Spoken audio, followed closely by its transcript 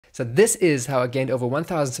So this is how I gained over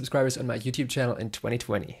 1,000 subscribers on my YouTube channel in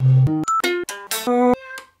 2020.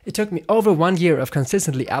 It took me over 1 year of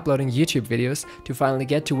consistently uploading YouTube videos to finally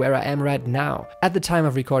get to where I am right now. At the time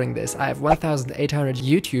of recording this, I have 1,800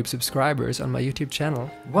 YouTube subscribers on my YouTube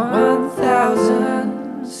channel.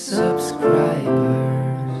 1,000 subscribers.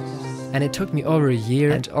 And it took me over a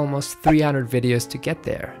year and almost 300 videos to get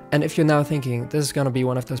there. And if you're now thinking, this is gonna be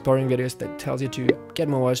one of those boring videos that tells you to get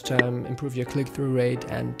more watch time, improve your click-through rate,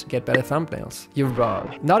 and get better thumbnails, you're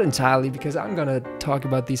wrong. Not entirely, because I'm gonna talk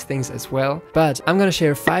about these things as well, but I'm gonna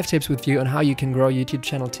share 5 tips with you on how you can grow your YouTube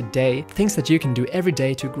channel today, things that you can do every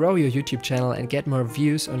day to grow your YouTube channel and get more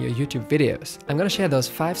views on your YouTube videos. I'm gonna share those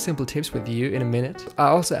 5 simple tips with you in a minute. I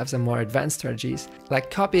also have some more advanced strategies,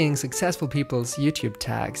 like copying successful people's YouTube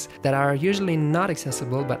tags that are usually not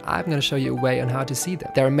accessible, but I'm gonna show you a way on how to see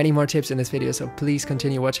them. There are many more tips in this video, so please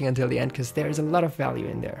continue watching until the end because there is a lot of value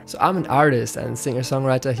in there. So I'm an artist and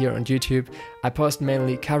singer-songwriter here on YouTube. I post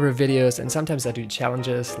mainly cover videos and sometimes I do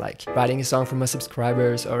challenges like writing a song for my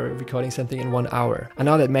subscribers or recording something in 1 hour. I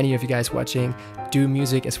know that many of you guys watching do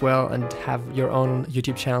music as well and have your own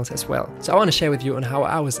YouTube channels as well. So I want to share with you on how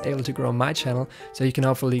I was able to grow my channel so you can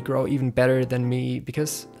hopefully grow even better than me,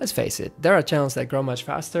 because let's face it, there are channels that grow much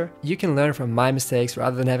faster. You can learn from my mistakes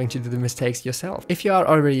rather than having to do the mistakes yourself. If you are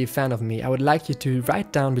already a fan of me, I would like you to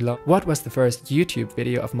write down below what was the first YouTube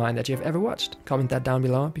video of mine that you've ever watched. Comment that down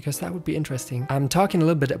below because that would be interesting. I'm talking a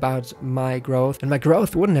little bit about my growth, and my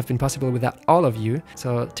growth wouldn't have been possible without all of you.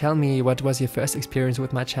 So tell me, what was your first experience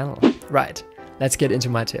with my channel? Right. Let's get into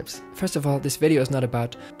my tips. First of all, this video is not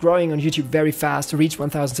about growing on YouTube very fast to reach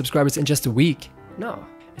 1,000 subscribers in just a week. No.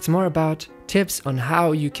 It's more about tips on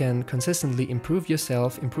how you can consistently improve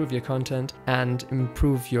yourself, improve your content, and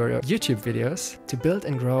improve your YouTube videos to build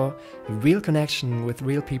and grow a real connection with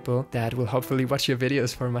real people that will hopefully watch your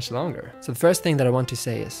videos for much longer. So the first thing that I want to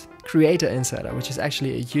say is, Creator Insider, which is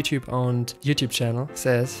actually a YouTube-owned YouTube channel,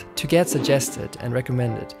 says, to get suggested and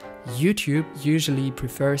recommended, YouTube usually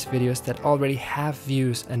prefers videos that already have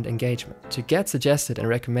views and engagement. To get suggested and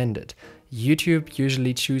recommended, YouTube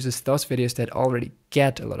usually chooses those videos that already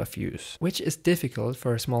get a lot of views, which is difficult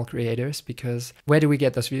for small creators because where do we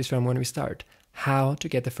get those views from when we start? How to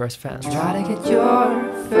get the first fans. Try to get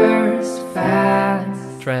your first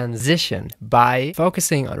fans. Transition by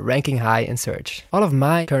focusing on ranking high in search. All of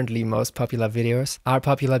my currently most popular videos are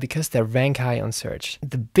popular because they rank high on search.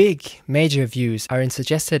 The big major views are in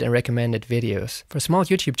suggested and recommended videos. For small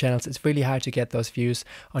YouTube channels, it's really hard to get those views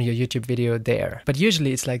on your YouTube video there. But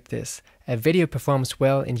usually it's like this. A video performs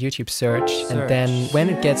well in YouTube search, and then when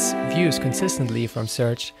it gets views consistently from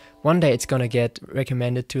search, one day it's gonna get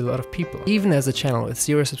recommended to a lot of people. Even as a channel with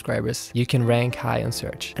 0 subscribers, you can rank high on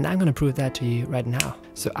search. And I'm gonna prove that to you right now.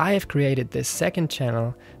 So I have created this second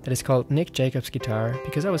channel that is called Nick Jacobs Guitar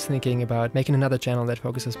because I was thinking about making another channel that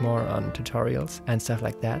focuses more on tutorials and stuff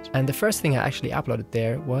like that. And the first thing I actually uploaded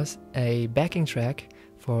there was a backing track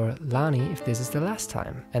for Lani, If This Is The Last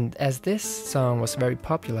Time. And as this song was very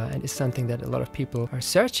popular and is something that a lot of people are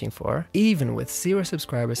searching for, even with 0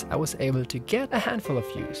 subscribers, I was able to get a handful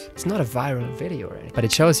of views. It's not a viral video or anything, but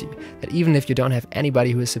it shows you that even if you don't have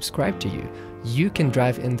anybody who is subscribed to you, you can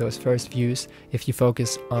drive in those first views if you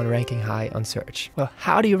focus on ranking high on search. Well,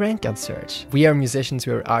 how do you rank on search? We are musicians,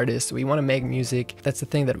 we are artists, we want to make music. That's the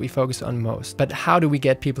thing that we focus on most. But how do we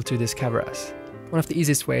get people to discover us? One of the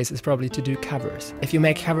easiest ways is probably to do covers. If you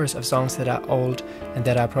make covers of songs that are old and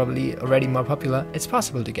that are probably already more popular, it's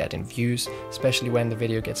possible to get in views, especially when the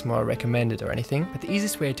video gets more recommended or anything. But the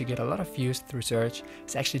easiest way to get a lot of views through search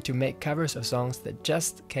is actually to make covers of songs that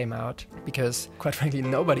just came out, because quite frankly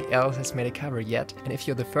nobody else has made a cover yet. And if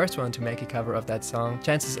you're the first one to make a cover of that song,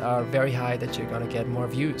 chances are very high that you're gonna get more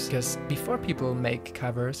views. Because before people make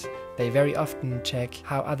covers, they very often check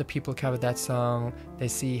how other people cover that song, they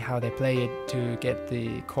see how they play it to get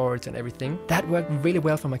the chords and everything. That worked really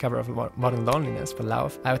well for my cover of Modern Loneliness for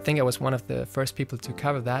Love. I think I was one of the first people to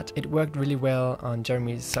cover that. It worked really well on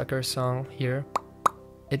Jeremy Zucker's song here.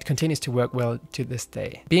 It continues to work well to this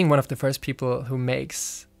day. Being one of the first people who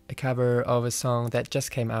makes a cover of a song that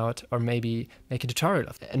just came out, or maybe make a tutorial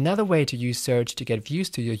of it. Another way to use search to get views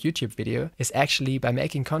to your YouTube video is actually by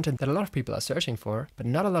making content that a lot of people are searching for, but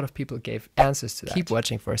not a lot of people gave answers to that. Keep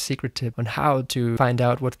watching for a secret tip on how to find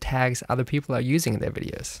out what tags other people are using in their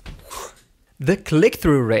videos. The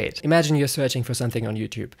click-through rate. Imagine you're searching for something on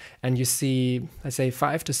YouTube and you see, let's say,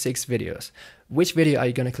 5 to 6 videos. which video are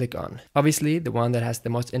you going to click on? Obviously, the one that has the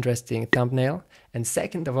most interesting thumbnail, and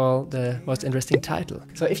second of all, the most interesting title.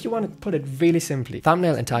 So if you want to put it really simply,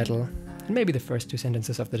 thumbnail and title, and maybe the first 2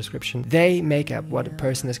 sentences of the description, they make up what a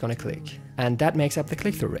person is going to click. And that makes up the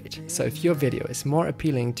click-through rate. So if your video is more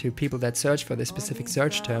appealing to people that search for this specific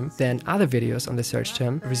search term than other videos on the search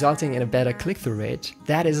term, resulting in a better click-through rate,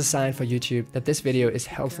 that is a sign for YouTube that this video is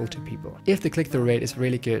helpful to people. If the click-through rate is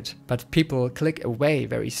really good, but people click away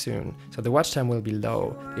very soon, so the watch time will be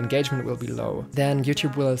low, the engagement will be low, then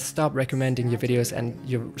YouTube will stop recommending your videos and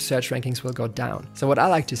your search rankings will go down. So what I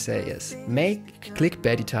like to say is, make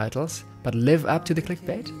clickbaity titles, but live up to the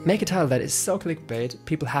clickbait. Make a title that is so clickbait,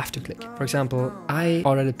 people have to click. For example, I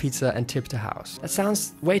ordered a pizza and tipped a house. That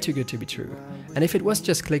sounds way too good to be true. And if it was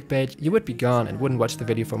just clickbait, you would be gone and wouldn't watch the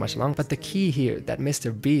video for much longer. But the key here that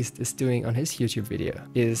Mr. Beast is doing on his YouTube video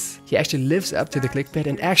is he actually lives up to the clickbait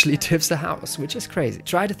and actually tips a house, which is crazy.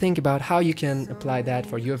 Try to think about how you can apply that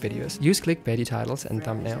for your videos. Use clickbaity titles and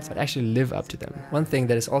thumbnails, but actually live up to them. One thing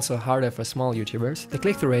that is also harder for small YouTubers, the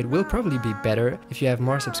click-through rate will probably be better if you have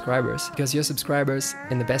more subscribers, because your subscribers,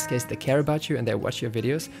 in the best case, they care about you and they watch your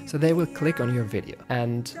videos, so they will click on your video.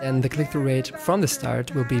 And the click-through rate from the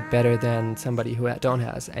start will be better than somebody who don't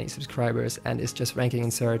has any subscribers and is just ranking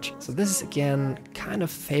in search. So this is again kind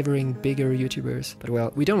of favoring bigger YouTubers. But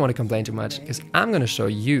well, we don't want to complain too much, because I'm going to show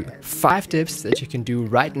you 5 tips that you can do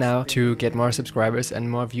right now to get more subscribers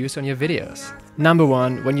and more views on your videos. Number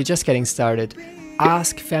 1, when you're just getting started,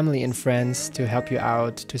 ask family and friends to help you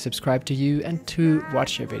out, to subscribe to you and to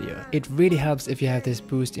watch your video. It really helps if you have this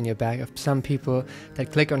boost in your back of some people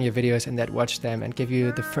that click on your videos and that watch them and give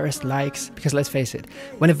you the first likes. Because let's face it,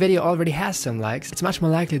 when a video already has some likes, it's much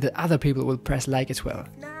more likely that other people will press like as well.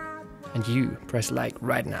 And you press like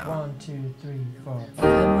right now. 1, 2, 3, 4.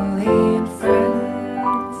 Family and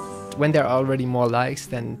friends. When there are already more likes,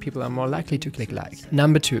 then people are more likely to click like.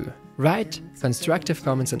 Number 2, write constructive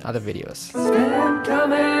comments on other videos. Spam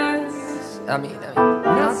comments. I mean,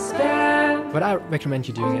 not spam. What I recommend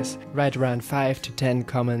you doing is write around 5 to 10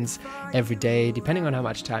 comments every day, depending on how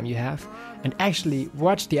much time you have, and actually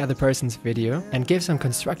watch the other person's video and give some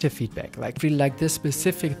constructive feedback. Like, really like this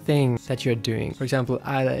specific thing that you're doing. For example,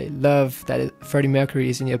 I love that Freddie Mercury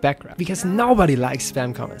is in your background, because nobody likes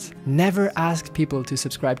spam comments. Never ask people to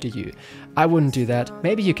subscribe to you. I wouldn't do that.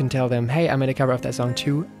 Maybe you can tell them, hey, I made a cover of that song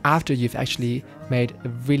too, after you've actually made a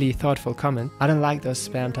really thoughtful comment. I don't like those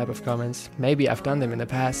spam type of comments. Maybe I've done them in the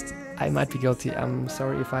past. I might be guilty. I'm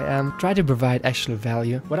sorry if I am. Try to provide actual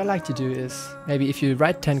value. What I like to do is, maybe if you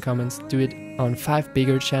write 10 comments, do it on 5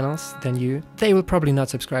 bigger channels than you. They will probably not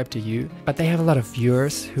subscribe to you, but they have a lot of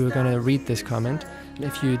viewers who are gonna read this comment.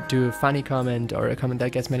 If you do a funny comment or a comment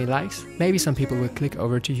that gets many likes, maybe some people will click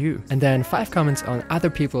over to you. And then 5 comments on other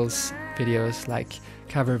people's videos, like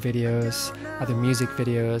cover videos, other music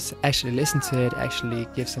videos. Actually listen to it, actually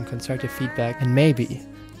give some constructive feedback, and maybe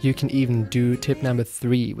you can even do tip number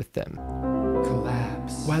 3 with them.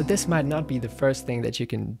 Collabs. While this might not be the first thing that you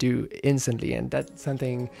can do instantly, and that's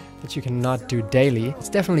something that you cannot do daily, it's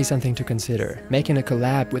definitely something to consider. Making a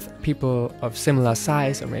collab with people of similar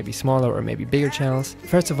size, or maybe smaller or maybe bigger channels.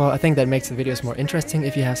 First of all, I think that makes the videos more interesting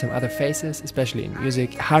if you have some other faces, especially in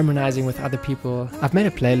music, harmonizing with other people. I've made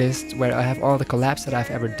a playlist where I have all the collabs that I've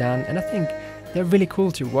ever done, and I think they're really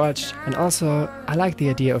cool to watch. And also, I like the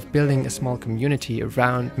idea of building a small community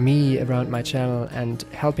around me, around my channel, and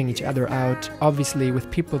helping each other out, obviously with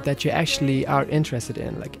people that you actually are interested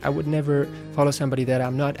in. Like, I would never follow somebody that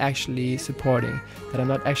I'm not actually supporting, that I'm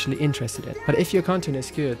not actually interested in. But if your content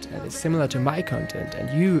is good and it's similar to my content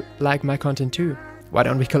and you like my content too, why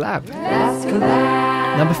don't we collab? Let's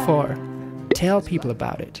collab! Number 4. Tell people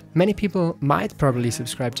about it. Many people might probably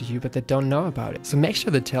subscribe to you, but they don't know about it. So make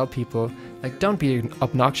sure to tell people, like, don't be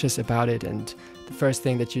obnoxious about it and the first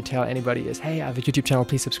thing that you tell anybody is, hey, I have a YouTube channel,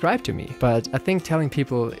 please subscribe to me. But I think telling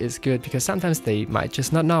people is good because sometimes they might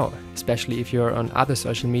just not know, especially if you're on other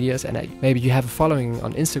social medias and maybe you have a following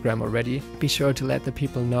on Instagram already. Be sure to let the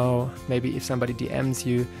people know. Maybe if somebody DMs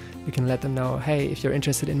you, you can let them know, hey, if you're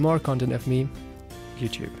interested in more content of me,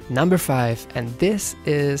 YouTube. Number 5, and this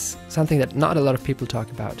is something that not a lot of people talk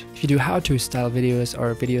about. If you do how-to style videos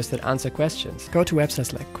or videos that answer questions, go to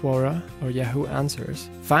websites like Quora or Yahoo Answers.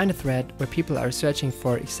 Find a thread where people are searching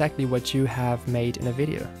for exactly what you have made in a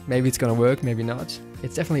video. Maybe it's gonna work, maybe not.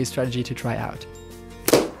 It's definitely a strategy to try out.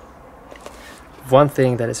 One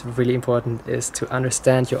thing that is really important is to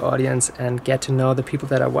understand your audience and get to know the people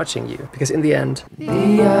that are watching you. Because in the end,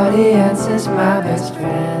 the audience is my best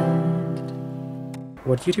friend.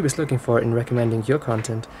 what YouTube is looking for in recommending your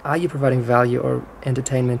content. Are you providing value or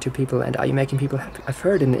entertainment to people, and are you making people happy? I've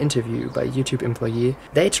heard in an interview by a YouTube employee,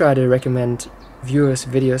 they try to recommend viewers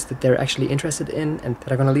videos that they're actually interested in and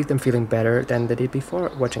that are going to leave them feeling better than they did before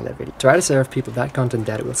watching that video. Try to serve people that content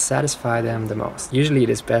that will satisfy them the most. Usually it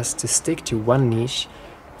is best to stick to one niche.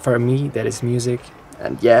 For me, that is music.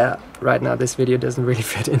 And yeah, right now this video doesn't really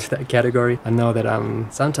fit into that category. I know that I'm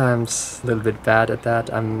sometimes a little bit bad at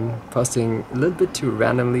that. I'm posting a little bit too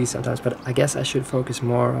randomly sometimes, but I guess I should focus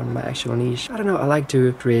more on my actual niche. I don't know, I like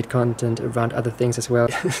to create content around other things as well.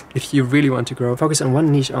 If you really want to grow, focus on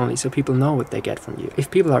one niche only so people know what they get from you. If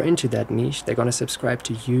people are into that niche, they're gonna subscribe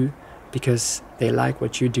to you because they like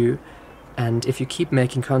what you do. And if you keep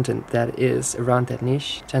making content that is around that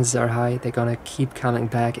niche, chances are high they're gonna keep coming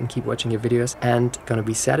back and keep watching your videos and gonna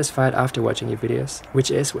be satisfied after watching your videos, which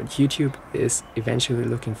is what YouTube is eventually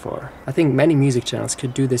looking for. I think many music channels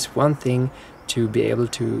could do this one thing to be able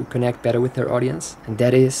to connect better with their audience, and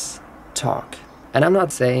that is talk. And I'm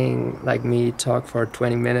not saying like me talk for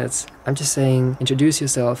 20 minutes. I'm just saying introduce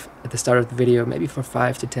yourself at the start of the video, maybe for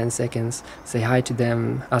 5 to 10 seconds. Say hi to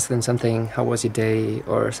them, ask them something, how was your day,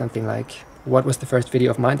 or something like, what was the first video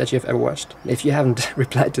of mine that you've ever watched? If you haven't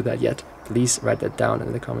replied to that yet, please write that down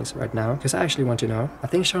in the comments right now, because I actually want to know. I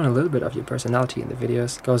think showing a little bit of your personality in the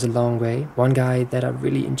videos goes a long way. One guy that I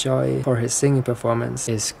really enjoy for his singing performance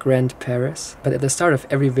is Grant Paris. But at the start of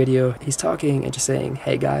every video, he's talking and just saying,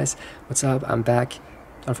 hey guys, what's up? I'm back.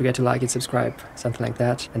 Don't forget to like and subscribe, something like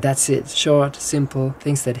that. And that's it. Short, simple,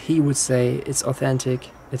 things that he would say. It's authentic.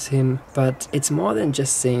 It's him, but it's more than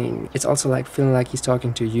just singing. It's also like feeling like he's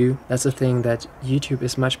talking to you. That's the thing that YouTube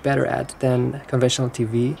is much better at than conventional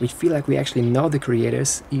TV. We feel like we actually know the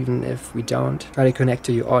creators, even if we don't. Try to connect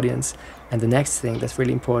to your audience. And the next thing that's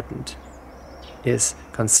really important is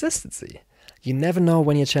consistency. You never know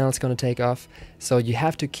when your channel is going to take off, so you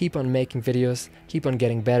have to keep on making videos, keep on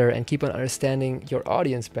getting better, and keep on understanding your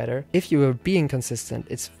audience better. If you are being consistent,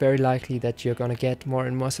 it's very likely that you're going to get more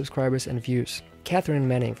and more subscribers and views. Catherine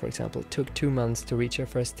Manning, for example, took 2 months to reach her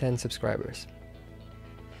first 10 subscribers.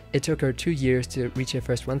 It took her 2 years to reach her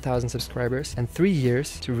first 1,000 subscribers and 3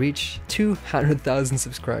 years to reach 200,000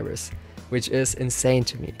 subscribers, which is insane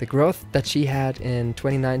to me. The growth that she had in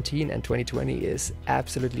 2019 and 2020 is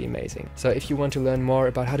absolutely amazing. So if you want to learn more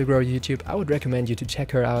about how to grow YouTube, I would recommend you to check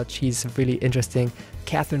her out. She's really interesting.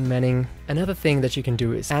 Catherine Manning. Another thing that you can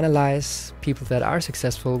do is analyze people that are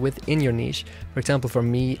successful within your niche. For example, for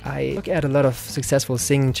me, I look at a lot of successful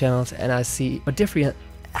singing channels and I see what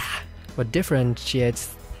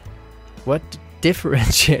differentiates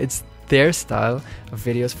their style of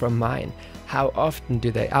videos from mine. How often do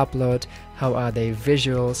they upload? How are they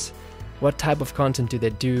visuals? What type of content do they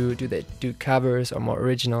do? Do they do covers or more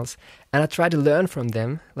originals? And I try to learn from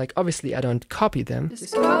them. Like, obviously I don't copy them.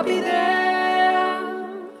 Just copy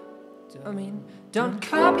them. Don't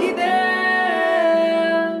copy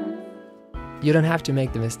them. You don't have to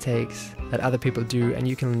make the mistakes that other people do, and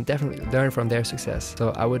you can definitely learn from their success.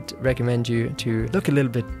 So I would recommend you to look a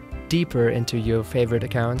little bit deeper into your favorite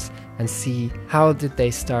accounts and see how did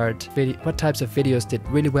they start, what types of videos did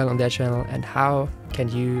really well on their channel, and how can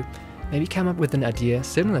you maybe come up with an idea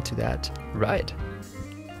similar to that. Right.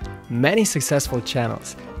 Many successful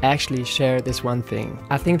channels actually share this one thing.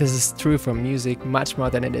 I think this is true for music much more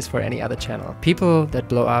than it is for any other channel. People that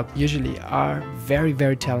blow up usually are very,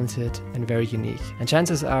 very talented and very unique. And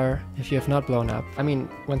chances are, if you have not blown up,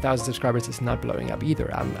 1,000 subscribers is not blowing up either.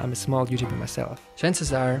 I'm a small YouTuber myself.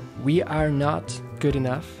 Chances are we are not good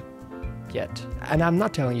enough yet. And I'm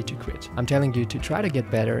not telling you to quit. I'm telling you to try to get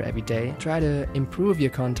better every day. Try to improve your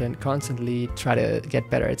content constantly. Try to get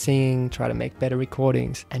better at singing. Try to make better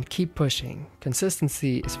recordings. And keep pushing.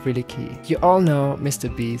 Consistency is really key. You all know Mr.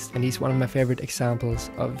 Beast, and he's one of my favorite examples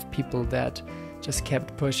of people that just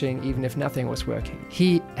kept pushing even if nothing was working.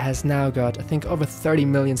 He has now got, I think, over 30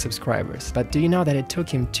 million subscribers. But do you know that it took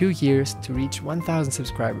him 2 years to reach 1,000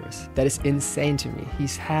 subscribers? That is insane to me.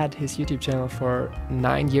 He's had his YouTube channel for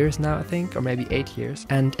 9 years now, I think, or maybe 8 years.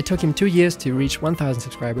 And it took him 2 years to reach 1,000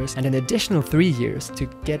 subscribers and an additional 3 years to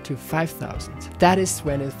get to 5,000. That is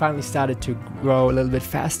when it finally started to grow a little bit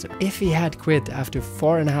faster. If he had quit after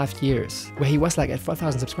 4.5 years, where he was like at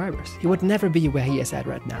 4,000 subscribers, he would never be where he is at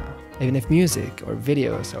right now. Even if music or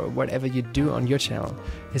videos or whatever you do on your channel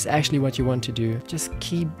is actually what you want to do, just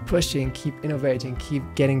keep pushing, keep innovating, keep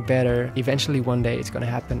getting better. Eventually one day it's going to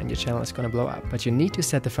happen and your channel is going to blow up. But you need to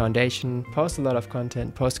set the foundation, post a lot of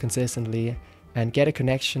content, post consistently, and get a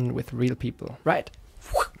connection with real people. Right.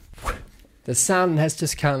 The sound has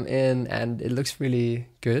just come in and it looks really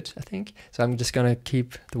good, I think. So I'm just gonna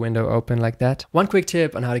keep the window open like that. One quick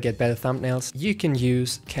tip on how to get better thumbnails. You can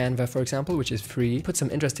use Canva, for example, which is free. Put some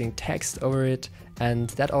interesting text over it, and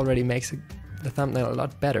that already makes the thumbnail a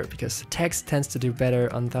lot better, because text tends to do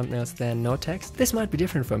better on thumbnails than no text. This might be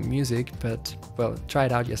different from music, but well, try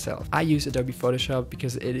it out yourself. I use Adobe Photoshop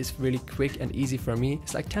because it is really quick and easy for me.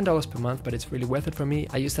 It's like $10 per month, but it's really worth it for me.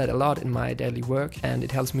 I use that a lot in my daily work, and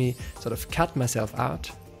it helps me sort of cut myself out,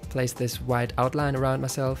 place this white outline around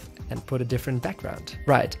myself, and put a different background.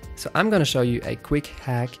 Right, so I'm gonna show you a quick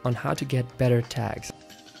hack on how to get better tags.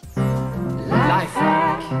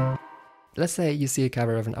 Lifehack! Let's say you see a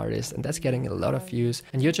cover of an artist and that's getting a lot of views,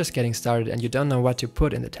 and you're just getting started and you don't know what to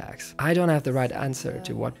put in the tags. I don't have the right answer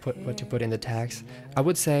to what to put in the tags. I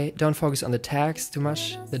would say don't focus on the tags too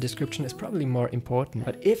much. The description is probably more important.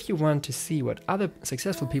 But if you want to see what other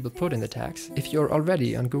successful people put in the tags, if you're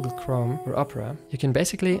already on Google Chrome or Opera, you can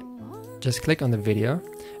basically just click on the video,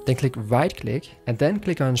 then click right click, and then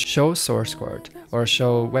click on show source code or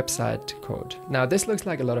show website code. Now this looks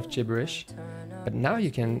like a lot of gibberish, but now you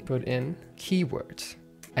can put in keywords.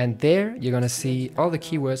 And there you're gonna see all the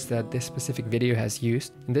keywords that this specific video has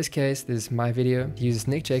used. In this case, this is my video. It uses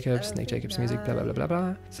Nick Jacobs music, blah, blah, blah, blah,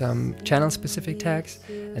 blah. Some channel specific tags,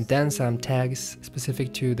 and then some tags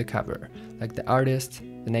specific to the cover, like the artist,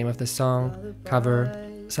 the name of the song, cover,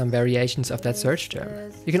 some variations of that search term.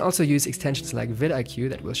 You can also use extensions like vidIQ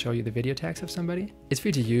that will show you the video tags of somebody. It's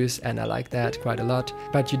free to use and I like that quite a lot,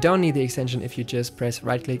 but you don't need the extension if you just press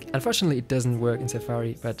right click. Unfortunately, it doesn't work in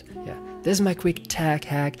Safari, but yeah. This is my quick tag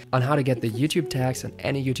hack on how to get the YouTube tags on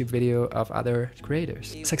any YouTube video of other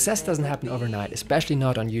creators. Success doesn't happen overnight, especially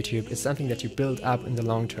not on YouTube. It's something that you build up in the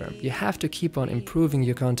long term. You have to keep on improving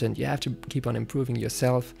your content. You have to keep on improving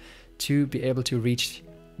yourself to be able to reach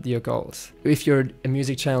your goals. If you're a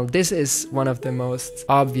music channel, this is one of the most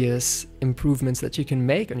obvious improvements that you can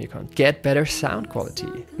make on your content. Get better sound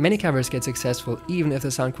quality. Many covers get successful even if the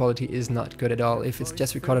sound quality is not good at all, if it's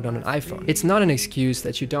just recorded on an iPhone. It's not an excuse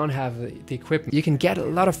that you don't have the equipment. You can get a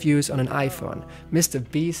lot of views on an iPhone. Mr.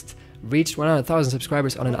 Beast reached 100,000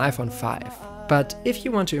 subscribers on an iPhone 5. But if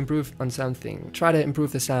you want to improve on something, try to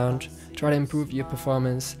improve the sound, try to improve your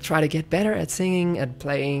performance, try to get better at singing, at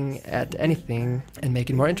playing, at anything, and make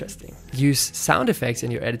it more interesting. Use sound effects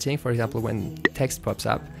in your editing, for example, when text pops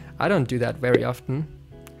up. I don't do that very often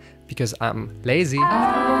because I'm lazy.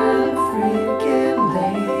 I'm freaking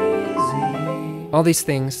lazy. All these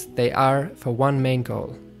things, they are for one main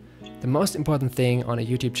goal. The most important thing on a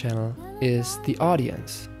YouTube channel is the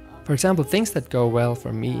audience. For example, things that go well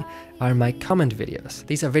for me are my comment videos.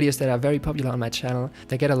 These are videos that are very popular on my channel.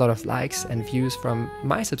 They get a lot of likes and views from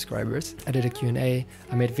my subscribers. I did a Q&A.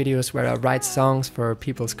 I made videos where I write songs for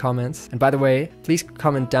people's comments. And by the way, please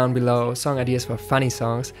comment down below song ideas for funny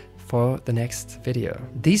songs for the next video.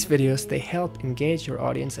 These videos, they help engage your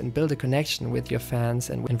audience and build a connection with your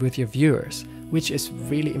fans and with your viewers, which is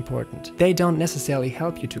really important. They don't necessarily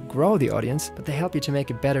help you to grow the audience, but they help you to make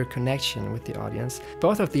a better connection with the audience.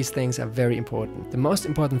 Both of these things are very important. The most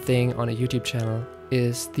important thing on a YouTube channel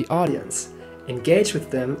is the audience. Engage with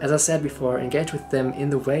them, as I said before, engage with them in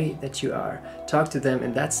the way that you are. Talk to them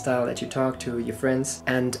in that style that you talk to your friends.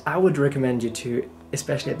 And I would recommend you to,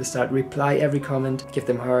 especially at the start, reply every comment, give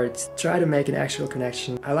them hearts, try to make an actual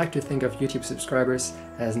connection. I like to think of YouTube subscribers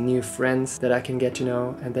as new friends that I can get to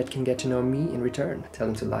know and that can get to know me in return. Tell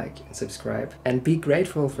them to like and subscribe and be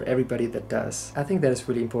grateful for everybody that does. I think that is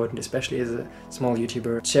really important, especially as a small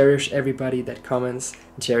YouTuber. Cherish everybody that comments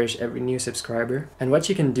and cherish every new subscriber. And what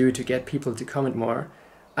you can do to get people to comment more,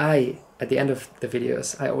 at the end of the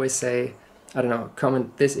videos, I always say, I don't know,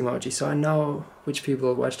 comment this emoji so I know which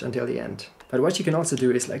people watched until the end. But what you can also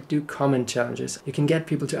do is like do comment challenges. You can get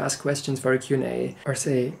people to ask questions for a Q&A or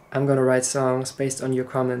say, I'm gonna write songs based on your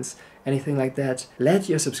comments, anything like that. Let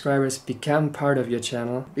your subscribers become part of your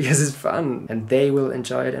channel because it's fun and they will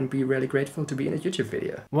enjoy it and be really grateful to be in a YouTube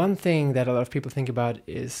video. One thing that a lot of people think about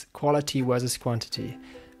is quality versus quantity.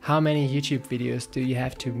 How many YouTube videos do you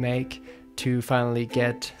have to make to finally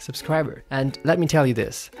get subscribers? And let me tell you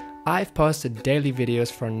this, I've posted daily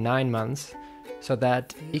videos for 9 months. So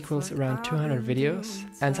that equals around 200 videos,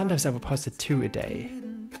 and sometimes I will post 2 a day.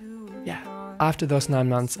 Yeah. After those 9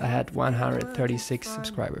 months, I had 136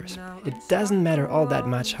 subscribers. It doesn't matter all that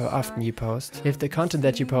much how often you post if the content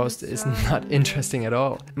that you post is not interesting at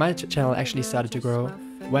all. My channel actually started to grow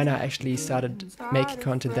when I actually started making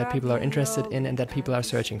content that people are interested in and that people are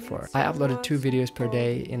searching for. I uploaded 2 videos per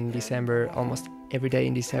day in December, almost every day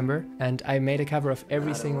in December, and I made a cover of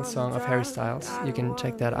every single song of Harry Styles. You can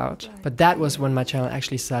check that out. But that was when my channel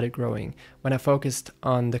actually started growing, when I focused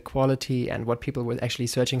on the quality and what people were actually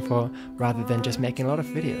searching for rather than just making a lot of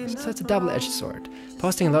videos. So it's a double-edged sword.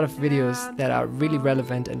 Posting a lot of videos that are really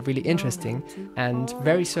relevant and really interesting and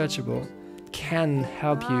very searchable can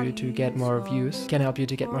help you to get more views, can help you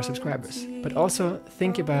to get more subscribers. But also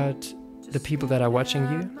think about the people that are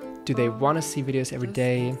watching you. Do they want to see videos every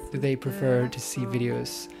day? Do they prefer to see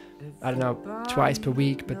videos, I don't know, twice per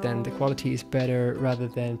week, but then the quality is better rather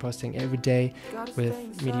than posting every day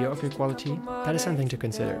with mediocre quality? That is something to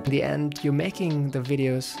consider. In the end, you're making the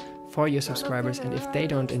videos for your subscribers, and if they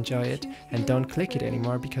don't enjoy it and don't click it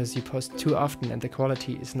anymore because you post too often and the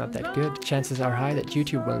quality is not that good, chances are high that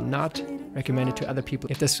YouTube will not recommend it to other people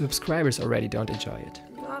if the subscribers already don't enjoy it.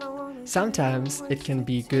 Sometimes it can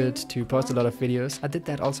be good to post a lot of videos. I did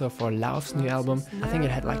that also for Lauf's new album. I think it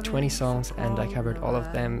had like 20 songs and I covered all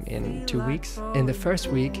of them in 2 weeks. In the first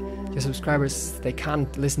week, your subscribers, they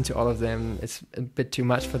can't listen to all of them. It's a bit too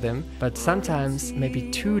much for them. But sometimes, maybe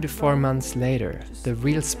 2 to 4 months later, the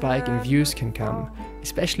real spike in views can come.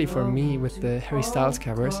 Especially for me with the Harry Styles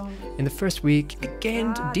covers. In the first week, it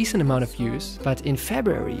gained a decent amount of views, but in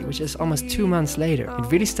February, which is almost 2 months later,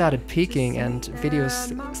 it really started peaking and videos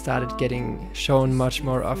started getting shown much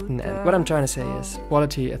more often. And what I'm trying to say is,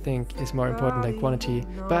 quality I think is more important than quantity.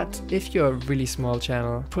 But if you're a really small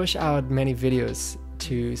channel, push out many videos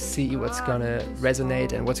to see what's gonna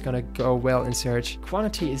resonate and what's gonna go well in search.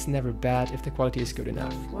 Quantity is never bad if the quality is good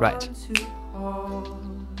enough. Right.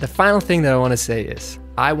 The final thing that I want to say is,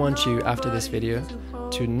 I want you after this video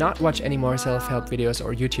to not watch any more self-help videos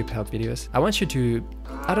or YouTube help videos. I want you to,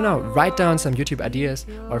 I don't know, write down some YouTube ideas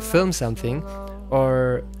or film something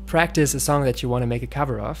or practice a song that you want to make a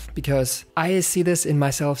cover of, because I see this in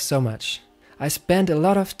myself so much. I spend a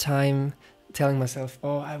lot of time telling myself,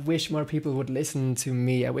 oh, I wish more people would listen to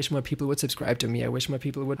me, I wish more people would subscribe to me, I wish more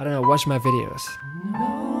people would, I don't know, watch my videos.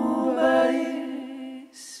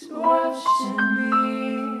 Nobody's watching me.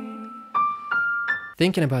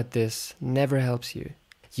 Thinking about this never helps you.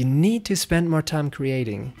 You need to spend more time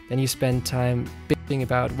creating than you spend time bitching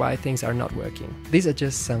about why things are not working. These are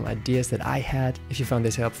just some ideas that I had. If you found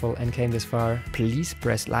this helpful and came this far, please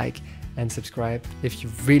press like and subscribe if you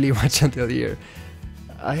really watch until here.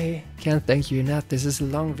 I can't thank you enough. This is a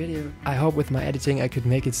long video. I hope with my editing I could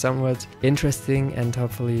make it somewhat interesting and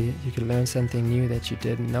hopefully you could learn something new that you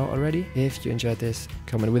didn't know already. If you enjoyed this,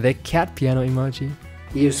 comment with a cat piano emoji.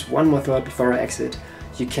 Here's one more thought before I exit.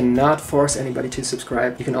 You cannot force anybody to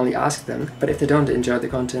subscribe, you can only ask them. But if they don't enjoy the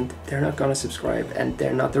content, they're not gonna subscribe and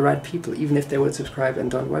they're not the right people, even if they would subscribe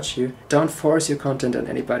and don't watch you. Don't force your content on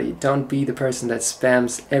anybody. Don't be the person that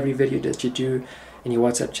spams every video that you do in your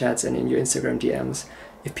WhatsApp chats and in your Instagram DMs.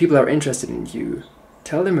 If people are interested in you,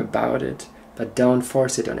 tell them about it, but don't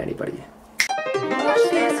force it on anybody.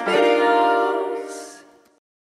 Watch this video.